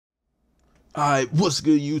Alright, what's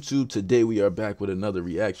good YouTube? Today we are back with another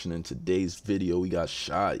reaction. In today's video we got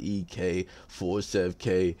G.O.M.D,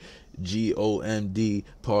 FourSevK, G.O.M.D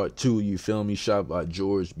part 2, you feel me, shot by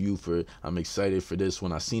George Buford. I'm excited for this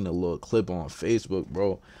one. I seen a little clip on Facebook,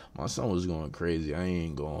 bro. My son was going crazy. I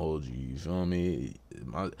ain't gonna hold you, you feel me?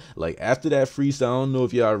 Like after that freestyle, I don't know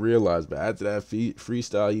if y'all realize, but after that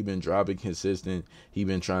freestyle, he been dropping consistent. He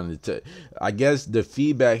been trying to I guess the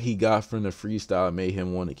feedback he got from the freestyle made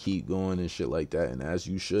him want to keep going and shit like that. And as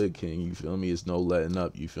you should, King, you feel me? It's no letting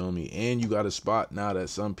up, you feel me? And you got a spot now that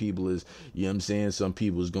some people is, you know what I'm saying, some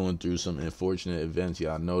people is going through some unfortunate events.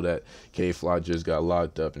 Y'all know that K-Fly just got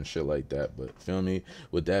locked up and shit like that. But feel me?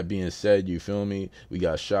 With that being said, you feel me? We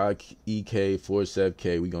got FourSevK,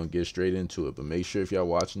 FourSevK. We gonna get straight into it. But make sure if y'all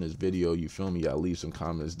watching this video, you feel me, y'all leave some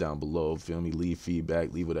comments down below, feel me, leave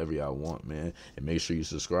feedback, leave whatever y'all want, man, and make sure you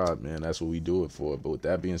subscribe, man. That's what we do it for. But with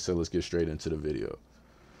that being said, let's get straight into the video.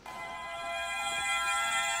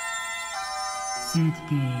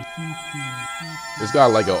 It's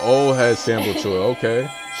got like an old head sample to it. Okay.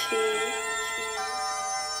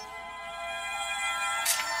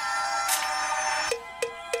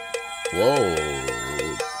 Whoa,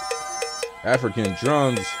 African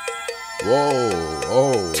drums. Whoa,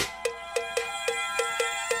 oh.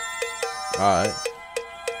 Alright.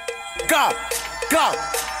 God.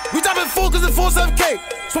 We dropping focus in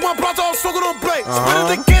FourSevK. So my brother all smoking on break.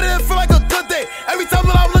 Spinning the kid and feel like a good day. Every time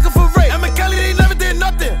that I'm looking for rape. And McKelly, they never did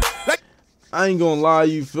nothing. Like, I ain't gonna lie,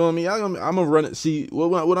 you feel me? I'm gonna run it. See,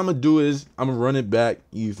 what I'm gonna do is I'm gonna run it back,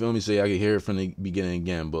 you feel me, so I can hear it from the beginning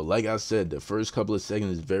again. But like I said, the first couple of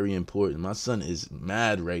seconds is very important. My son is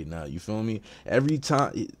mad right now, you feel me? Every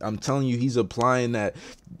time, I'm telling you, he's applying that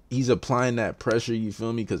pressure, you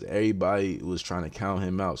feel me, because everybody was trying to count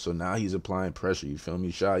him out. So now he's applying pressure, you feel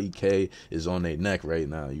me? G.O.M.D is on their neck right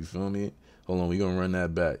now, you feel me? Hold on, we gonna run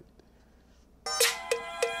that back.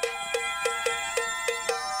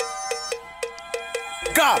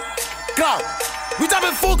 God. We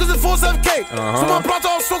dropping focus in FourSevK. So my brother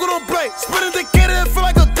all smoking on break. Spinning the kid and feel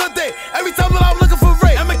like a good day. Every time that I'm looking for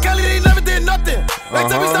rape. And McKelly, they never did nothing. Like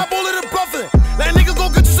tell me stop all of the bluffing. Like nigga go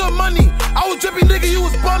get you some money. I was dripping, nigga, you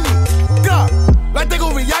was bummy. God, like they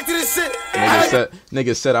gon' react to this shit.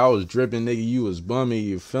 Nigga said I was dripping, nigga, you was bummy,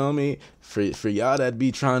 you feel me? For y'all that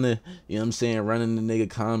be trying to, you know what I'm saying, running the nigga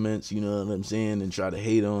comments, you know what I'm saying, and try to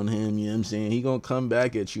hate on him, you know what I'm saying, he gonna come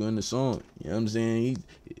back at you in the song, you know what I'm saying,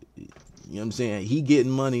 you know what I'm saying? He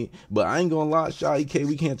getting money, but I ain't gonna lie, G.O.M.D,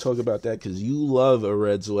 we can't talk about that because you love a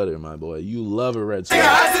red sweater, my boy. You love a red sweater.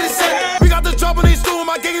 We got the drop on these stool,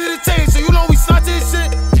 my gang in the chain, so you know we snatch this shit.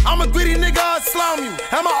 I'm a greedy nigga, I'll slam you.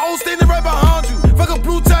 Have my old standing right behind you. Fuck a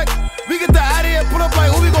blue tech. We get the out of here, put up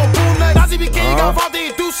like who we gon' boom next. Nazi BK got involved, they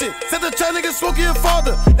ain't do shit. Said the trap nigga smoking your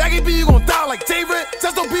father. That can be you gon' die like J-Rit.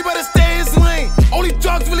 Just don't be better stay in his lane. Only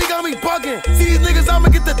drugs really got me bugging. See these niggas, I'ma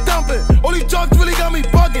get the dumping. Only drugs really got me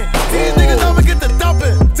bugging. See these niggas, I'ma get the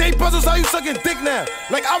dumping. J puzzles, how you sucking dick now?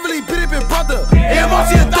 Like I really beat it, big brother. Yeah, I'm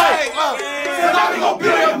on your thing. Now we gon'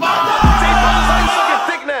 beat your mother. J puzzles, how you sucking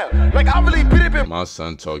dick now? Like I really beat it, big. My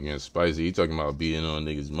son talking spicy. He talking about beating on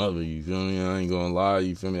niggas' mother, you feel me? I ain't gonna lie,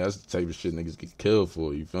 you feel me? That's the type of shit niggas get killed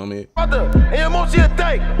for, you feel me? Brother, and I'm on your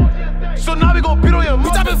thing. So now we gon' beat on your mother.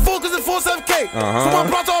 We dropping focus in FourSevK. So my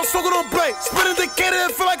brother all smoking on break. Spinning the kid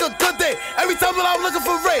and feel like a good day. Every time that I'm looking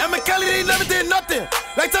for rape. And McKelly, they never did nothing.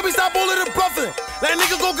 Like tell me stop all of the bluffing. Like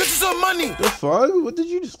nigga go get you some money. The fuck? What did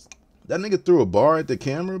you just... That nigga threw a bar at the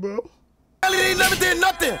camera, bro? They never did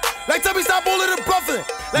nothing. Like tell me stop all of the bluffing.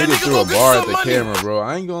 Like nigga threw a bar at the camera, bro.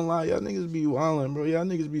 I ain't gonna lie, y'all niggas be wildin', bro. Y'all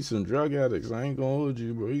niggas be some drug addicts. I ain't gonna hold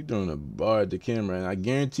you, bro. You throwing a bar at the camera, and I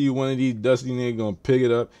guarantee you one of these dusty niggas gonna pick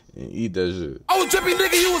it up and eat that shit. I was dripping,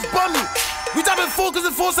 nigga, you was bummy. We dropping focus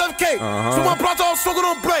in FourSevK. So my brother all smoking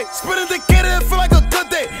on break. Spinning the kid and feel like a good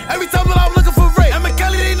day. Every time that I'm looking for rape. And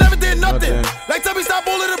McKelly, they never did nothing. Like tell me stop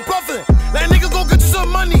all of the bluffing. Like nigga go get you some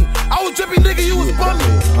money. I was dripping, nigga, you was bummy.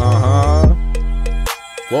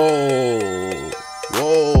 Whoa.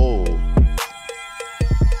 Whoa.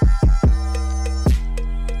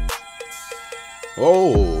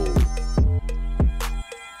 Whoa.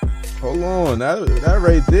 Hold on. That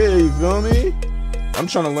right there, you feel me? I'm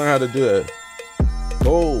trying to learn how to do that.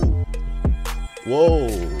 Whoa. Whoa.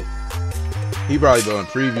 He probably doing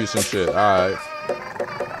preview some shit. Alright.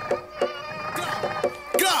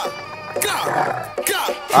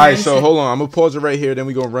 Alright, so hold on. I'm gonna pause it right here, then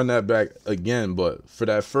we gonna run that back again. But for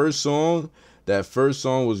that first song, that first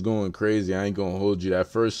song was going crazy. I ain't gonna hold you. That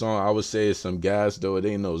first song, I would say it's some gas though. It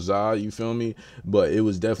ain't no za, you feel me? But it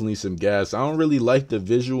was definitely some gas. I don't really like the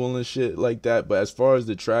visual and shit like that, but as far as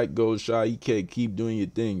the track goes, Shy, you can't keep doing your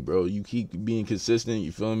thing, bro. You keep being consistent,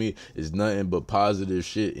 you feel me? It's nothing but positive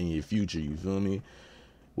shit in your future, you feel me?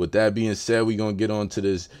 With that being said, we gonna get on to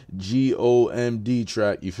this G.O.M.D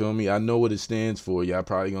track, you feel me? I know what it stands for. Y'all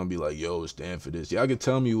probably gonna be like, yo, it stand for this. Y'all can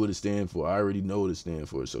tell me what it stands for. I already know what it stands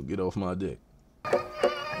for, so get off my dick.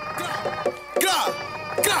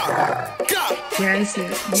 Yeah, I see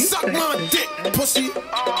it. Suck my dick, pussy.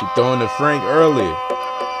 She throwing the Frank earlier. Yeah.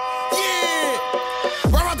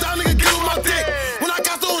 Right about that nigga, give him my dick. When I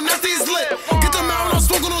got through, nasty is lit. Get them out when I'm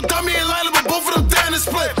smoking on dummy and Lila, but both of them down and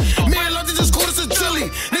split. Me and Lottie just called us a chili.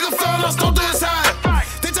 Nigga fell and I stole to his high.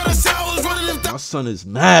 They try to say I was running them down. My son is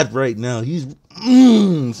mad right now. He's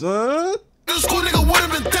son. This cool nigga would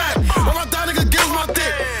have been dead. Right about that nigga, give him my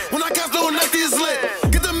dick. When I got through, nasty is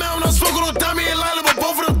lit. Get them out when I'm smoking on dummy and Lila, but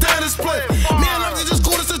both of them down and split. Me and Lottie just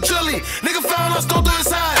called us a chili. Nigga fell and I stole to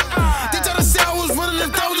his high. They try to say I was running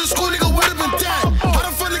them down. This cool nigga would have been dead. How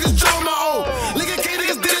the fuck niggas draw my own? Nigga K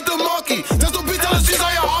niggas did it to Marky. That's no beat, tell us she's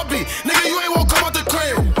on your hobby. Nigga, you ain't won't come out the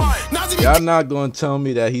crib. Y'all not gonna tell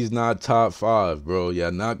me that he's not top 5, bro.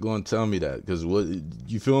 Y'all not gonna tell me that, cause what,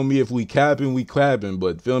 you feel me? If we capping, we clapping.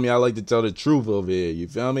 But feel me, I like to tell the truth over here. You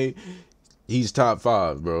feel me? He's top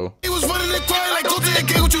 5, bro. He was running it quiet like go to the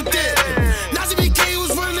gate, what you did. Nazi BK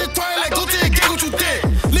was running it quiet like go to the gate, what you did.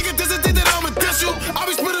 Nigga doesn't think that I'ma diss you. I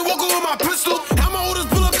be spinning walking with my pistol. How my orders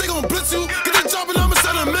pull up, they gon' blitz you. Get the job and I'ma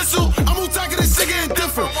send a missile. I'm attacking this shit getting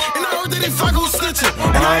different. And I heard that they fuck who's snitching.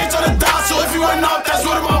 And I ain't tryna die, so if you run out, that's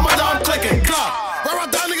what my mother I'm clicking.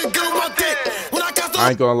 I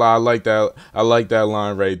ain't gonna lie, I like that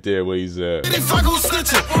line right there where he's at. They fuck who's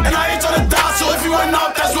snitching. And I ain't tryna die, so if you run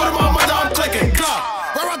out, that's what my mother I'm clicking.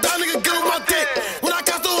 Right about that nigga, get on my dick. When I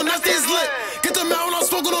got through, nasty is lit. Get them out when I'm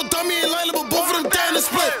smoking on dummy and Lila, but both of them down and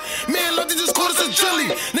split. Me and Lottie just called us a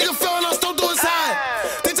chili. Nigga fell and I stole to his high.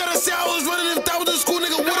 They try to say I was running. If that was the school,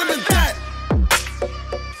 nigga would have been dead.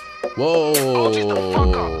 Whoa.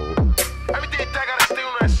 Everything that gotta stay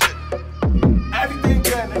on that shit. Everything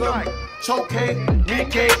good, nigga. Choke cake,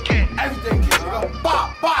 meat cake, everything good, nigga.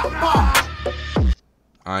 Bop, bop, bop.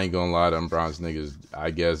 I ain't gonna lie, them Bronx niggas.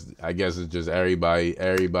 I guess it's just everybody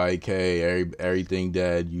K, everything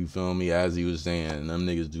dead. You feel me? As he was saying, them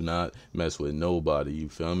niggas do not mess with nobody. You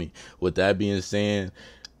feel me? With that being said,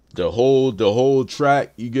 the whole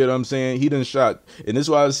track, you get what I'm saying? He done shot, and this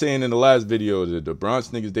is what I was saying in the last video, that the Bronx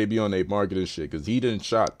niggas, they be on their marketing shit, because he done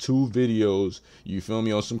shot 2 videos, you feel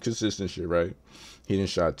me, on some consistent shit, right? He done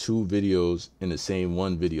shot 2 videos in the same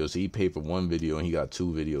one video, so he paid for 1 video and he got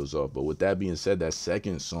 2 videos off. But with that being said, that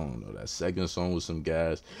second song was some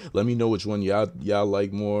gas. Let me know which one y'all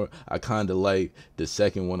like more. I kind of like the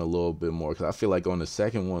second one a little bit more, because I feel like on the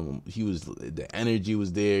second one, the energy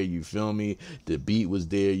was there, you feel me? The beat was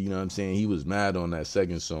there, you know what I'm saying? He was mad on that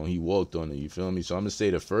second song. He walked on it, you feel me? So I'm gonna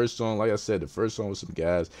say the first song, like I said, the first song was some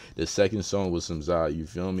gas. The second song was some za, you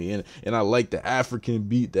feel me? And I like the African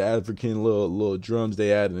beat, the African little drums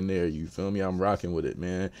they add in there, you feel me? I'm rocking with it,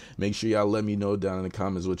 man. Make sure y'all let me know down in the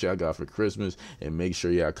comments what y'all got for Christmas, and make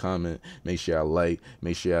sure y'all comment, make sure y'all like,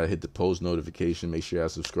 make sure y'all hit the post notification, make sure y'all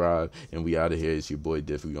subscribe, and we out of here. It's your boy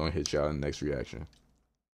Diff. We gonna hit y'all in the next reaction.